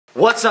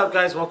What's up,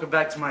 guys? Welcome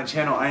back to my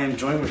channel. I am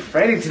joined with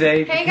Franny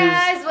today. Hey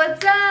guys,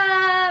 what's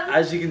up?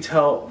 As you can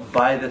tell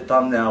by the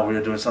thumbnail, we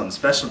are doing something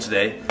special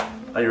today.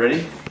 Are you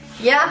ready?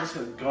 Yeah. I'm just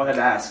gonna go ahead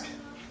and ask.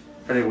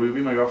 Franny, will you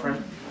be my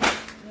girlfriend?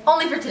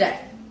 Only for today.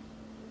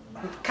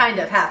 Kind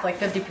of, half, like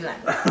 50%.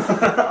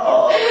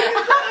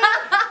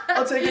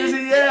 I'll take it as a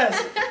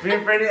yes. Me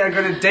and Franny are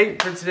gonna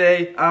date for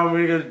today.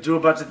 We're gonna do a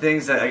bunch of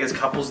things that I guess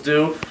couples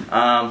do.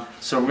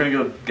 So we're gonna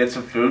go get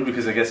some food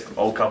because I guess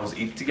old couples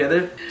eat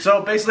together.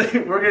 So basically,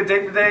 we're gonna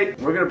date today.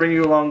 We're gonna bring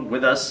you along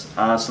with us.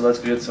 So let's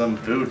go get some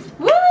food.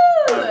 Woo!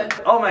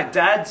 Oh, my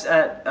dad's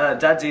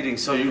eating.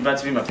 So you're about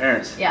to be my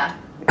parents. Yeah.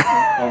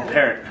 Oh,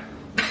 parent.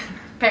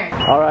 Parent.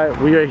 All right,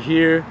 we are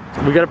here.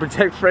 We gotta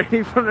protect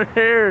Franny from her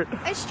hair.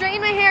 I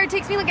straighten my hair. It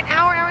takes me like an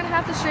hour and a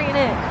half to straighten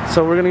it.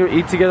 So we're gonna go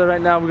eat together right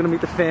now. We're gonna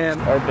meet the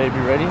fam. All right, baby,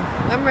 ready?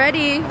 I'm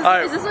ready.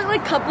 Right. Is this what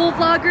like couple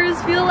vloggers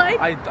feel like?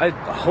 I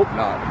hope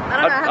not.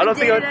 I don't know. I haven't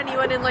dated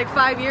anyone in like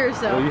 5 years,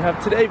 so. Well, you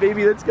have today,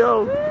 baby. Let's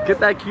go.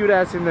 Get that cute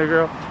ass in there,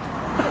 girl.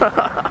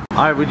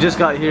 Alright, we just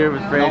got here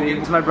with Franny.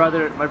 It's my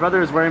brother. My brother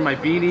is wearing my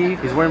beanie.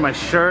 He's wearing my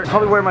shirt.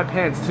 Probably wearing my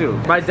pants too.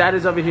 My dad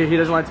is over here. He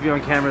doesn't like to be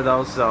on camera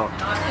though, so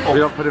we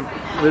don't put him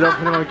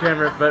on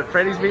camera. But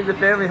Franny's meeting the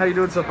family. How you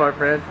doing so far,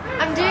 Fran?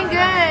 I'm doing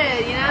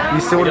good, you know? You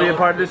still want to be a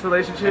part of this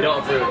relationship? We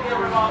don't do it.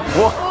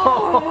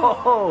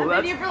 Whoa!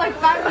 I've been here for like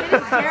 5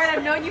 minutes, Jared.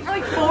 I've known you for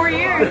like 4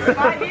 years,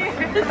 5 years.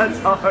 That's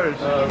harsh.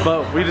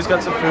 But we just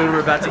got some food. We're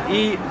about to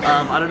eat.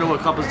 I don't know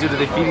what couples do. Do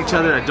they feed each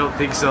other? I don't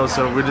think so.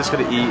 So we're just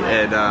gonna eat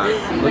and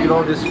look at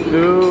all this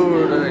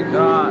food that I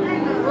got.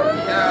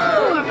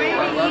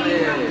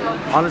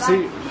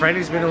 Honestly,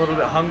 Franny's been a little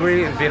bit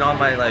hungry and being on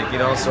my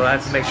so I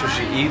have to make sure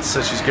she eats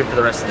so she's good for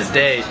the rest of the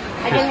day.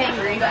 I get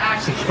hangry. I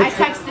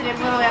texted him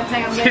literally. I'm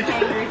saying I'm getting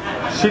hangry.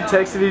 She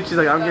texted me. She's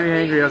like, I'm getting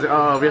hangry. I was like,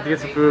 oh, we have to get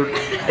some food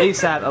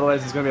ASAP.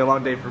 Otherwise, it's gonna be a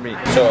long day for me.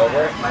 So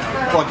over.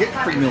 Well, I get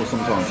free meals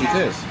sometimes. It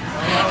is.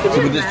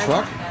 So with this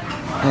truck,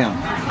 damn.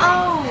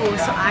 Oh,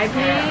 so I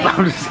pay?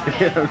 I'm just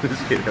kidding. I'm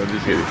just kidding. I'm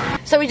just kidding.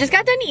 So we just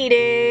got done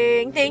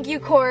eating. Thank you,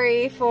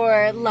 Corey,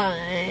 for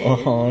lunch.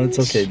 Oh, it's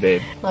okay,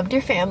 babe. Loved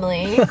your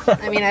family.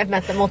 I mean, I've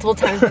met them multiple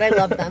times, but I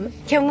love them.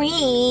 Can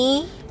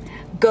we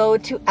go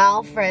to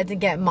Alfred's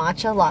and get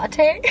matcha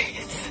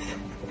lattes?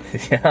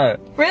 Yeah.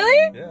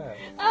 Really? Yeah.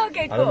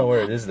 Okay, cool. I don't know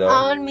where it is though.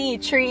 On me,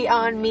 treat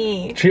on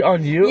me. Treat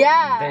on you?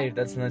 Yeah. Babe,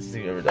 that's the nicest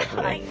thing you've ever done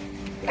for me.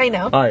 I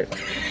know. Alright,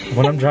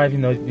 when I'm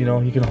driving though,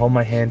 you can hold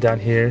my hand down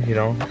here,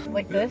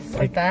 Like this,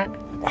 like that.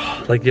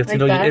 Like you have to Like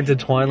you that?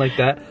 intertwine like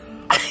that.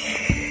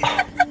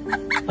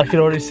 I can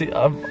already see,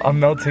 I'm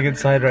melting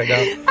inside right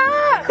now.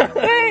 Ah,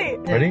 wait.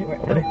 Ready?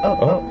 Ready?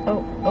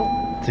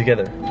 Oh.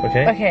 Together,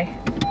 okay? Okay.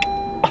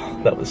 Oh,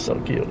 that was so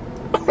cute.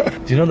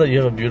 Do you know that you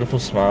have a beautiful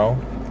smile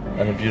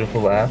and a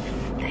beautiful laugh?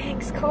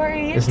 Thanks,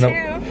 Corey. You It's too.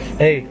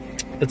 Hey,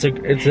 it's a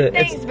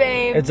Thanks,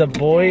 babe. It's a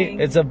boy.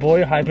 Thanks. It's a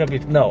boy hyping up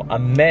his a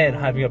man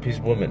hyping up his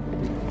woman.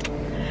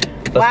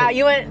 That's Wow, what,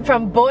 you went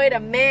from boy to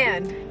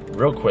man.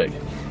 real quick.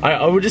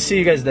 Alright, I will just see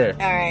you guys there.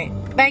 Alright.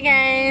 Bye,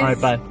 guys.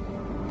 Alright, bye.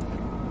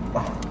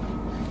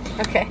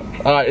 Okay.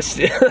 Alright,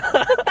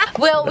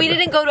 Well, we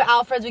didn't go to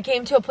Alfred's. We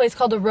came to a place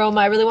called Aroma.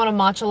 I really want a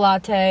matcha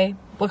latte.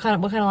 What kind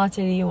of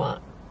latte do you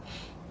want?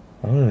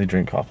 I don't really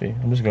drink coffee.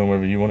 I'm just going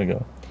wherever you want to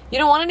go. You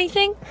don't want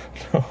anything?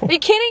 No. Are you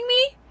kidding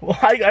me? Well,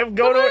 I'm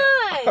going Come to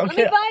on. Let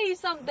me buy you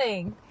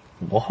something.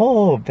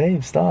 Whoa,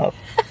 babe, stop.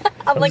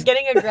 I'm like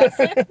getting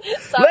aggressive.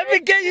 Sorry. Let me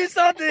get you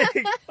something.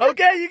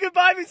 Okay, you can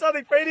buy me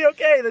something, Franny.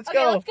 Okay, let's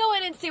go. Let's go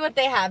in and see what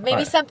they have.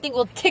 Maybe something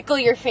will tickle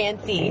your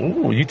fancy.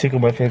 Ooh, you tickle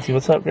my fancy.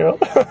 What's up, girl?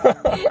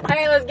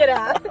 Alright, let's get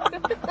out.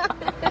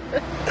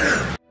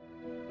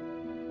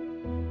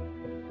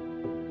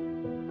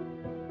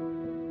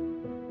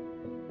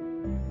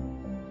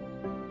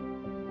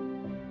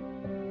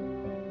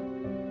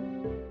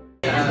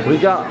 We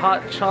got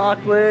hot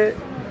chocolate.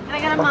 And I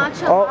got a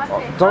matcha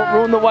latte. Don't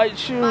ruin the white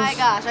shoes. My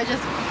gosh, I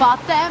just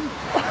bought them.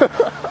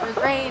 There's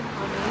rain.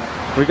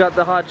 We got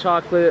the hot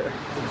chocolate.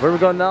 Where are we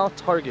going now?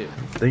 Target.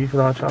 Thank you for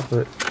the hot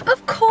chocolate.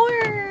 Of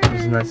course. This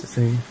is the nicest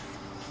thing.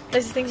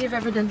 Nicest things you've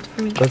ever done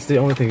for me. That's the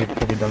only thing you've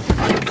ever done for me.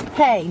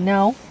 Hey,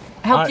 no.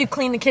 I helped you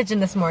clean the kitchen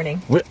this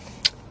morning.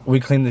 We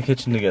cleaned the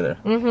kitchen together.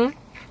 Mm-hmm.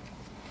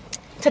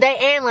 Today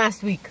and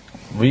last week.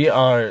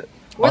 We're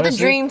the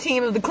dream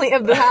team of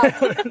the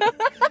house.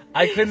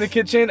 I cleaned the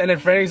kitchen and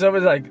then Franny's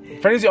over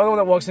Franny's the only one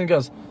that walks in and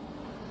goes,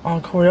 oh,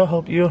 Corey, I'll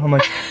help you. I'm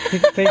like,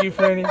 thank you,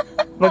 Franny. I'm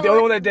like the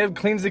only one that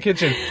cleans the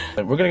kitchen.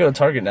 We're gonna go to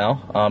Target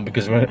now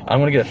because I'm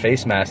gonna get a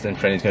face mask and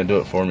Franny's gonna do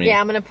it for me. Yeah,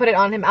 I'm gonna put it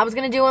on him. I was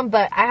gonna do one,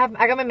 but I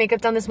got my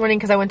makeup done this morning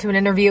because I went to an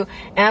interview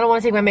and I don't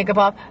want to take my makeup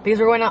off because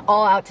we're going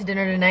all out to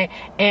dinner tonight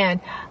and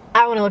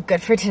I want to look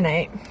good for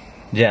tonight.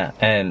 Yeah,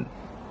 and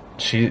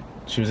she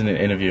was in an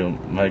interview.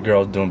 My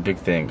girl's doing big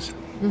things.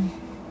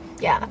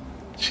 Yeah.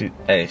 She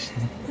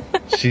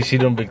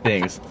doing big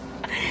things.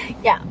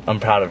 Yeah. I'm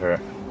proud of her.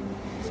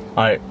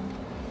 All right,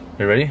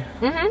 you ready?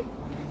 Mm-hmm.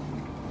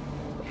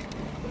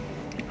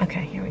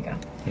 Okay, here we go.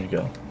 Here you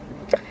go.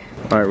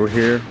 All right, we're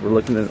here. We're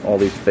looking at all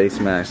these face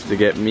masks to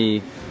get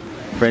me.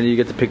 Franny, you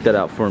get to pick that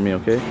out for me,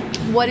 okay?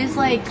 What is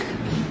like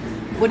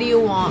What do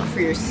you want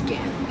for your skin?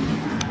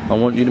 I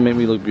want you to make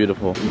me look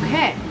beautiful.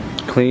 Okay.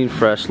 Clean,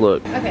 fresh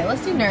look. Okay,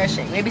 let's do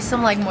nourishing. Maybe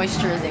some like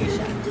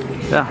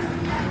moisturization. Yeah.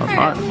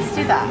 Alright, let's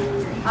do that.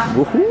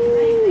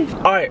 Woohoo!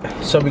 Alright,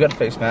 so we got a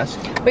face mask.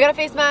 We got a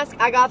face mask.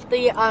 I got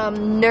the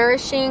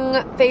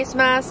nourishing face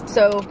mask,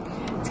 so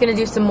it's gonna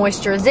do some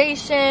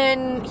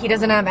moisturization. He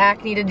doesn't have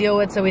acne to deal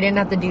with, so we didn't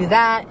have to do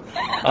that.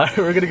 Alright,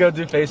 we're gonna go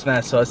do face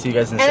masks, so I'll see you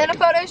guys in a second. And then a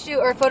photo shoot,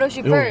 or a photo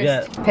shoot first.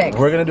 Yeah. Pics.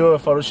 We're gonna do a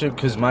photo shoot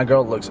because my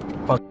girl looks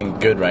fucking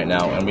good right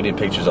now, and we need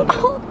pictures of her.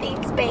 Oh,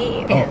 thanks,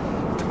 babe.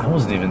 Oh, I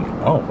wasn't even.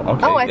 Oh,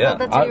 okay. Oh, I yeah. thought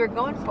that's what you were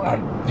going for.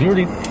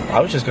 I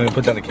was just gonna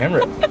put down the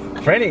camera.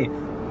 Franny,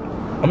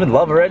 I'm in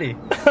love already.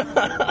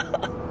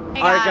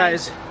 Alright,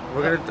 guys,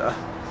 we're gonna.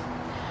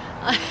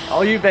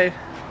 Oh, you, babe.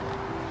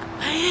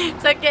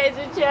 It's okay, it's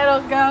your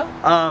channel, go.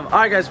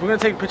 Alright, guys, we're gonna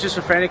take pictures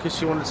for Franny because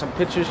she wanted some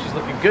pictures. She's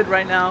looking good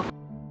right now.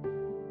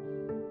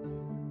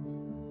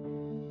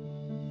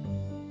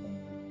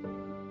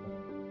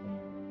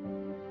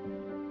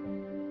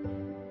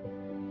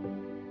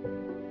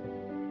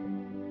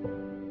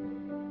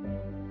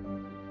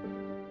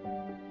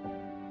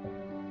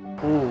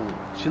 Ooh,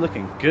 she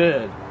looking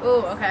good.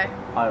 Ooh, okay.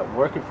 Alright,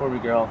 working for me,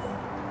 girl.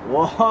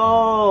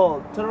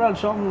 Whoa! Turn around,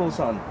 show him, little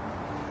son.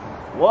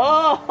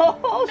 Whoa!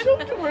 Show him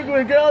what you're working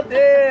with, girl.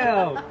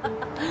 Damn!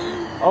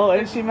 Oh,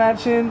 ain't she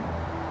matching?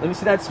 Let me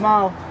see that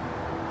smile.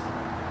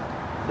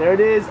 There it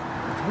is.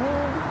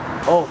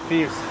 Oh,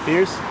 fierce.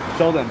 Fierce.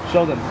 Show them.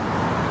 Show them.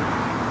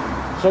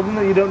 Show them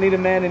that you don't need a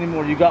man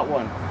anymore. You got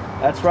one.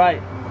 That's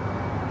right.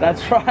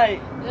 That's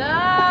right.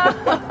 No!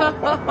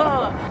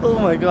 Oh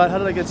my god, how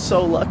did I get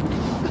so lucky?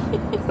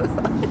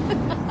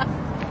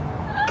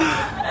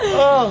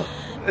 Oh.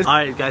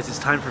 Alright guys, it's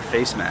time for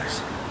face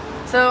masks.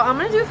 So I'm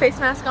gonna do a face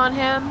mask on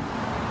him.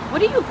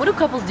 What do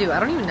couples do? I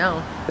don't even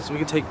know. So we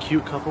can take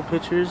cute couple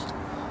pictures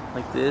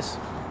like this.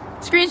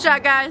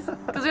 Screenshot, guys,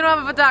 because we don't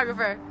have a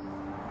photographer.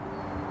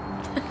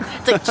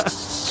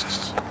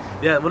 It's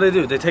like yeah, what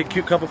do? They take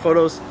cute couple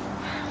photos.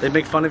 They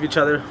make fun of each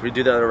other. We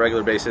do that on a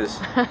regular basis.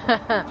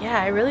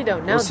 yeah, I really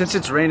don't know. Well, since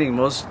it's raining,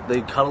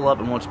 they cuddle up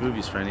and watch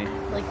movies, Franny.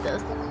 Like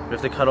this. We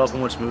have to cuddle up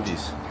and watch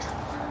movies.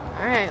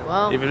 Alright,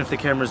 well. Even if the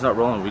camera's not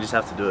rolling, we just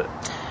have to do it.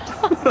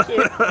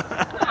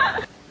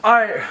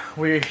 Alright,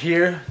 we're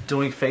here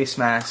doing face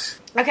masks.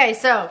 Okay,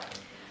 so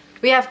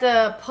we have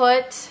to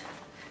put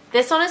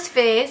this on his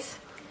face.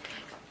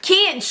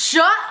 Kean,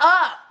 shut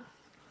up!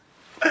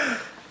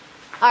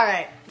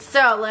 Alright,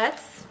 so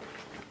let's.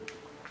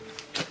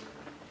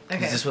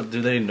 Okay. Is this what,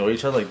 do they annoy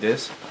each other like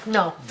this?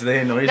 No. Do they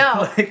annoy each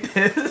other like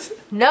this?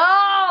 No!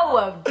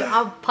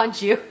 I'll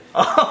punch you.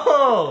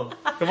 Oh!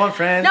 Come on,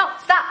 Fran. No,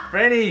 stop!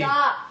 Franny!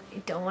 Stop! I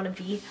don't want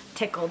to be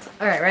tickled.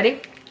 Alright,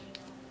 ready?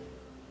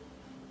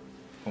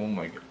 Oh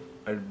my god.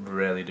 I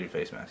rarely do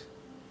face masks.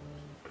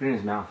 Put it in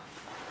his mouth.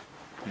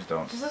 Please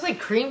don't. This looks like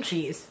cream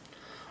cheese.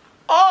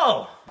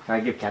 Oh! Can I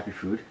give Cappy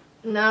food?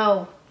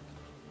 No.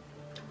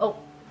 Oh,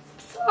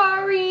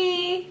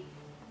 sorry.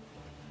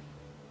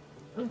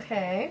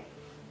 Okay.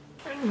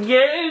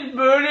 Get his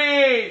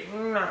booty!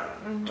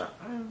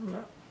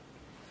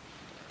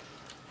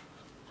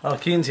 Oh,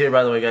 Keen's here,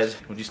 by the way, guys.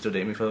 Would you still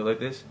date me if I look like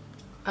this?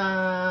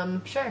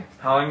 Sure.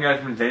 How long you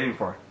guys been dating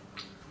for?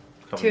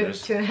 Couple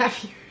years.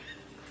 2.5 years.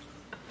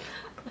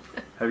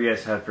 Have you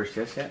guys had first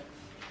kiss yet?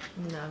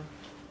 No.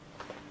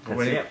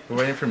 We're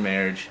waiting for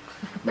marriage.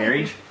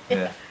 Marriage?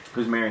 Yeah.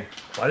 Who's married?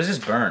 Why does this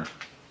burn?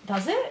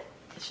 Does it?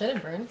 It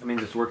shouldn't burn. That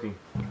means it's working.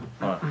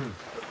 Oh.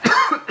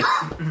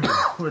 I'm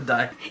gonna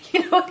die.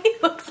 You know what he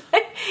looks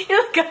like? You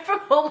know the guy from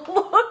Home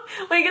Alone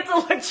when he gets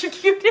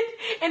electrocuted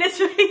and his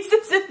face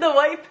is in the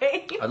white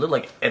paint? I look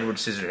like Edward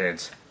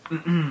Scissorhands.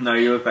 No,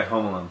 you look like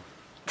Home Alone.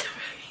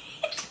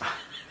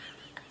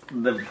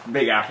 The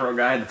big afro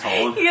guy, the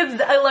tall one. He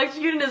gets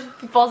electrocuted and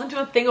he falls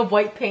into a thing of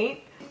white paint.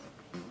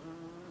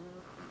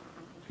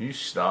 Can you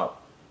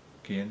stop,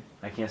 Kian?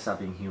 I can't stop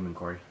being human,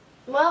 Corey.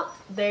 Well,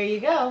 there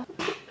you go.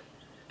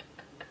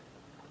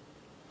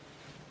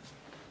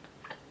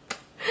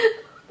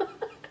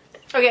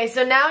 Okay,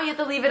 so now you have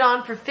to leave it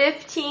on for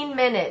 15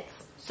 minutes.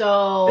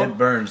 So It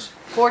burns.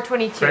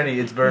 4:22. Franny,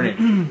 it's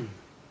burning.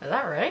 Is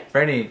that right?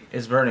 Franny,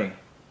 it's burning.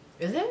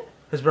 Is it?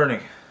 It's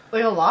burning.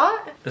 Like a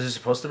lot? Is it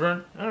supposed to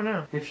burn? I don't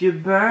know. If you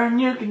burn,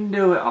 you can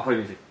do it. I'll play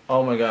music.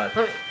 Oh my god.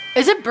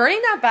 Is it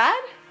burning that bad?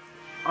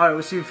 Alright,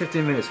 we'll see you in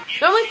 15 minutes.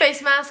 Normally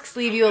face masks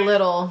leave you a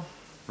little.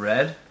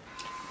 Red?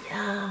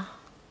 Yeah.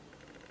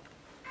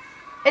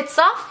 It's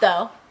soft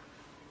though.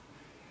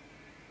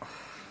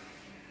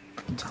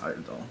 I'm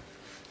tired though.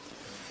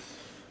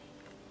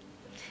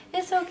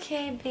 It's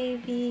okay,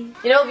 baby.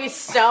 You know, it'll be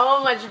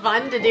so much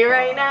fun to do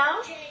right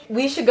now.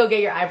 We should go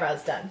get your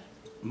eyebrows done.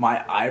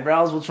 My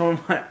eyebrows? What's wrong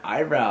with my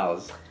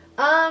eyebrows?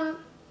 Honestly,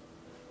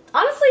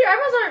 your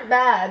eyebrows aren't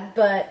bad,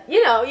 but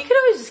you know, you could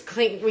always just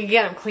we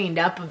get them cleaned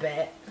up a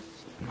bit.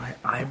 My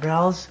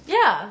eyebrows?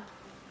 Yeah.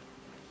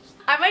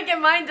 I might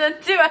get mine done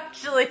too,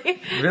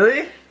 actually.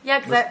 Really? Yeah,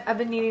 because I've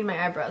been needing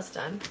my eyebrows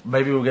done.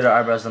 Maybe we'll get our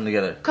eyebrows done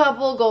together.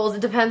 Couple goals.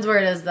 It depends where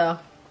it is, though.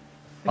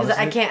 Because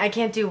I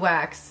can't do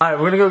wax. Alright,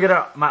 we're gonna go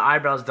get my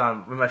eyebrows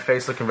done with my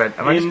face looking red.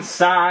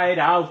 Inside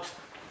out.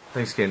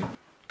 Thanks, kid.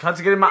 Cut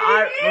to getting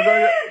my we're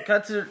going to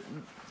cut to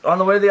on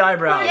the way to the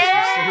eyebrows.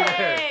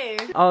 Yay!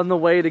 On the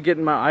way to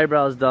getting my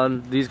eyebrows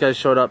done, these guys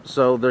showed up,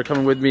 so they're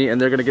coming with me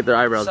and they're gonna get their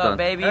eyebrows done.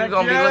 Baby, you're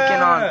gonna be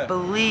looking on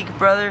bleak,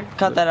 brother.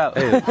 Cut that out.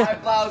 Hey.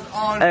 Eyebrows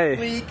on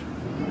fleek.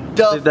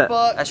 Leave that.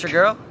 That's your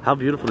girl? How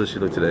beautiful does she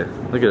look today?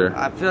 Look at her.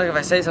 I feel like if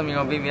I say something, you're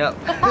gonna beat me up.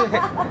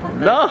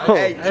 No.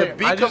 Hey, to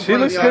be She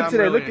looks good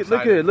today. really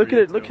Look at it. Look at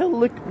it.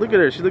 Look at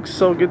her. She looks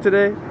so good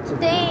today.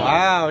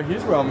 Wow,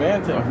 he's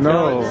romantic.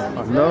 No.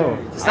 No.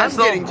 That's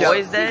little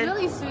boys' day.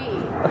 Really sweet.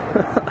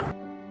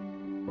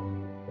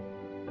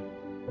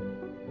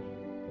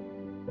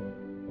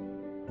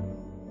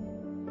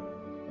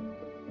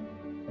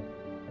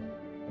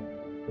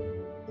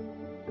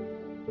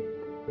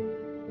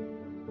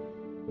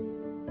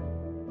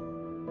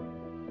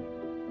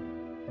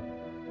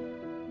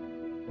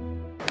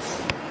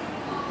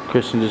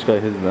 Christian just got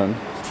his done.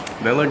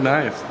 They look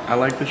nice. I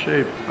like the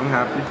shape. I'm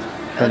happy.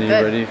 Are you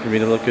ready for me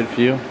to look good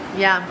for you?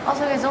 Yeah.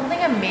 Also, guys, don't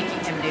think I'm making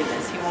him do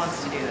this. He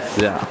wants to do this.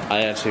 Yeah,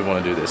 I actually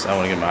want to do this. I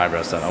want to get my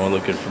eyebrows done. I want to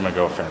look good for my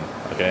girlfriend,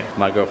 okay?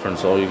 My girlfriend,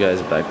 so all you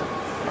guys back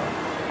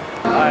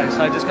there. Alright,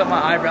 so I just got my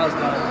eyebrows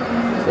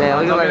done. Yeah,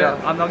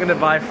 I'm not gonna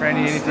buy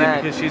Franny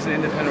anything because she's an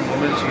independent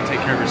woman. She can take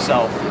care of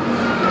herself.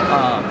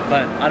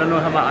 But I don't know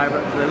how my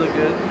eyebrows. Do they look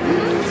good?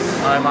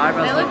 My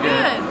eyebrows They look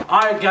good. All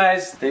right,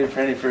 guys. Stay with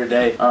Franny for a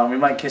day. We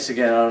might kiss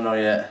again. I don't know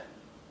yet.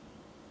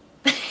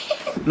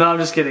 No, I'm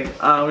just kidding.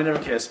 We never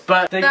kissed.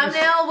 But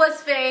Thumbnail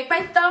was fake.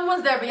 My thumb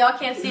was there, but y'all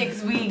can't see it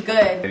because we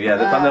good. Yeah,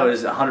 the thumbnail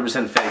is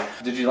 100%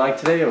 fake. Did you like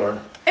today or?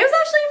 It was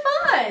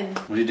actually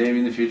fun. Would you date me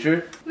in the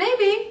future?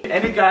 Maybe.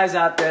 Any guys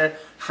out there,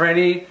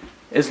 Franny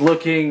is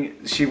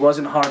looking, she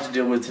wasn't hard to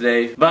deal with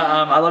today. But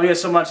I love you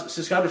guys so much.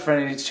 Subscribe to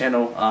Franny's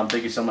channel.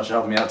 Thank you so much for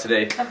helping me out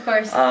today. Of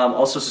course.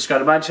 Also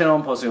subscribe to my channel.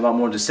 I'm posting a lot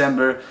more in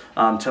December.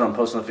 Turn on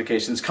post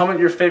notifications. Comment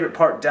your favorite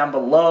part down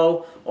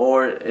below,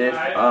 or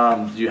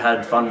if you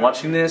had fun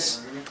watching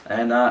this.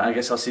 And I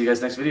guess I'll see you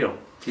guys next video.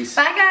 Peace.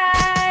 Bye,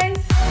 guys.